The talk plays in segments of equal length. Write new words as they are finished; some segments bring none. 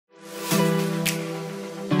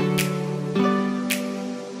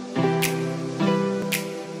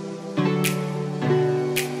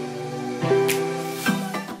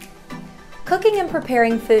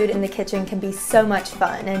preparing food in the kitchen can be so much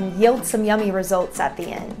fun and yield some yummy results at the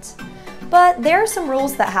end. But there are some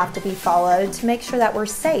rules that have to be followed to make sure that we're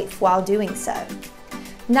safe while doing so.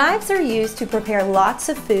 Knives are used to prepare lots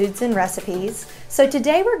of foods and recipes, so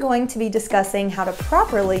today we're going to be discussing how to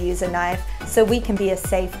properly use a knife so we can be a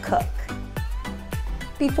safe cook.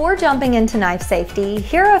 Before jumping into knife safety,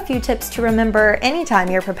 here are a few tips to remember anytime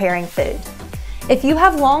you're preparing food. If you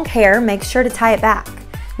have long hair, make sure to tie it back.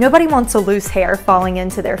 Nobody wants a loose hair falling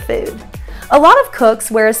into their food. A lot of cooks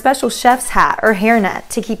wear a special chef's hat or hairnet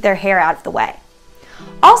to keep their hair out of the way.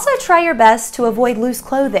 Also, try your best to avoid loose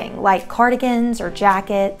clothing like cardigans or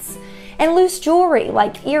jackets, and loose jewelry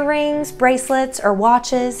like earrings, bracelets, or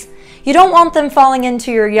watches. You don't want them falling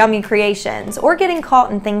into your yummy creations or getting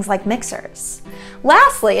caught in things like mixers.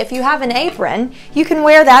 Lastly, if you have an apron, you can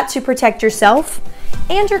wear that to protect yourself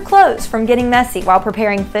and your clothes from getting messy while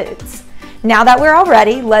preparing foods. Now that we're all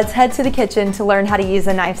ready, let's head to the kitchen to learn how to use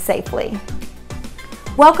a knife safely.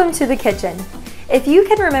 Welcome to the kitchen. If you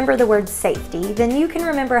can remember the word safety, then you can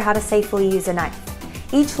remember how to safely use a knife.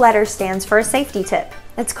 Each letter stands for a safety tip.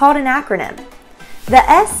 It's called an acronym. The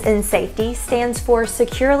S in safety stands for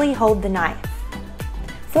securely hold the knife.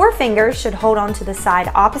 4 fingers should hold onto the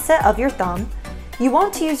side opposite of your thumb. You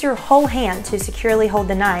want to use your whole hand to securely hold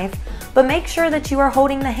the knife, but make sure that you are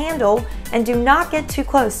holding the handle and do not get too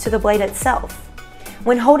close to the blade itself.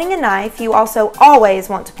 When holding a knife, you also always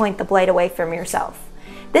want to point the blade away from yourself.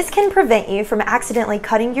 This can prevent you from accidentally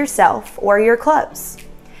cutting yourself or your clothes.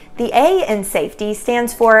 The A in safety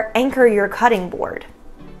stands for anchor your cutting board.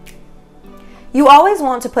 You always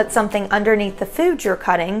want to put something underneath the food you're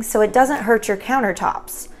cutting so it doesn't hurt your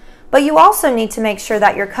countertops. But you also need to make sure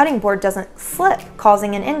that your cutting board doesn't slip,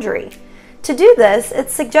 causing an injury. To do this,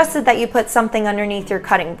 it's suggested that you put something underneath your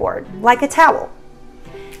cutting board, like a towel.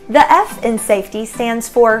 The F in safety stands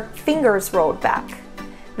for fingers rolled back.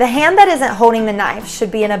 The hand that isn't holding the knife should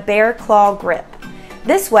be in a bare claw grip.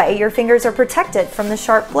 This way, your fingers are protected from the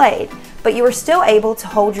sharp blade, but you are still able to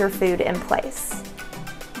hold your food in place.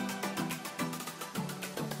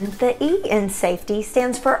 The E in safety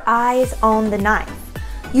stands for eyes on the knife.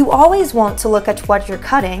 You always want to look at what you're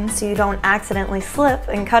cutting so you don't accidentally slip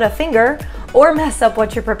and cut a finger or mess up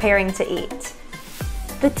what you're preparing to eat.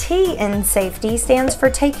 The T in safety stands for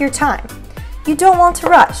take your time. You don't want to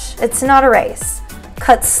rush, it's not a race.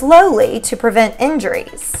 Cut slowly to prevent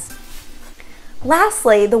injuries.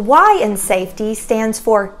 Lastly, the Y in safety stands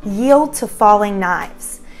for yield to falling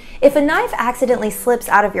knives. If a knife accidentally slips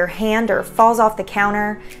out of your hand or falls off the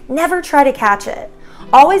counter, never try to catch it.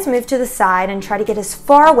 Always move to the side and try to get as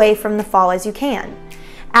far away from the fall as you can.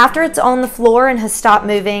 After it's on the floor and has stopped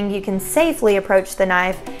moving, you can safely approach the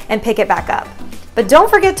knife and pick it back up. But don't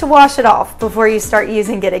forget to wash it off before you start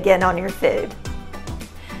using it again on your food.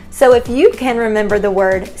 So if you can remember the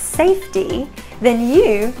word safety, then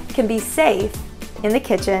you can be safe in the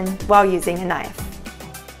kitchen while using a knife.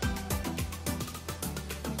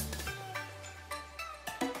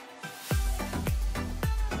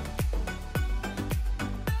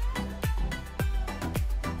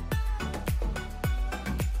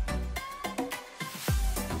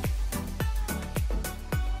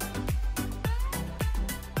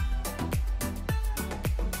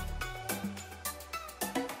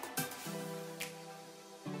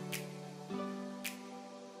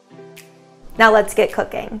 Now let's get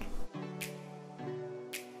cooking.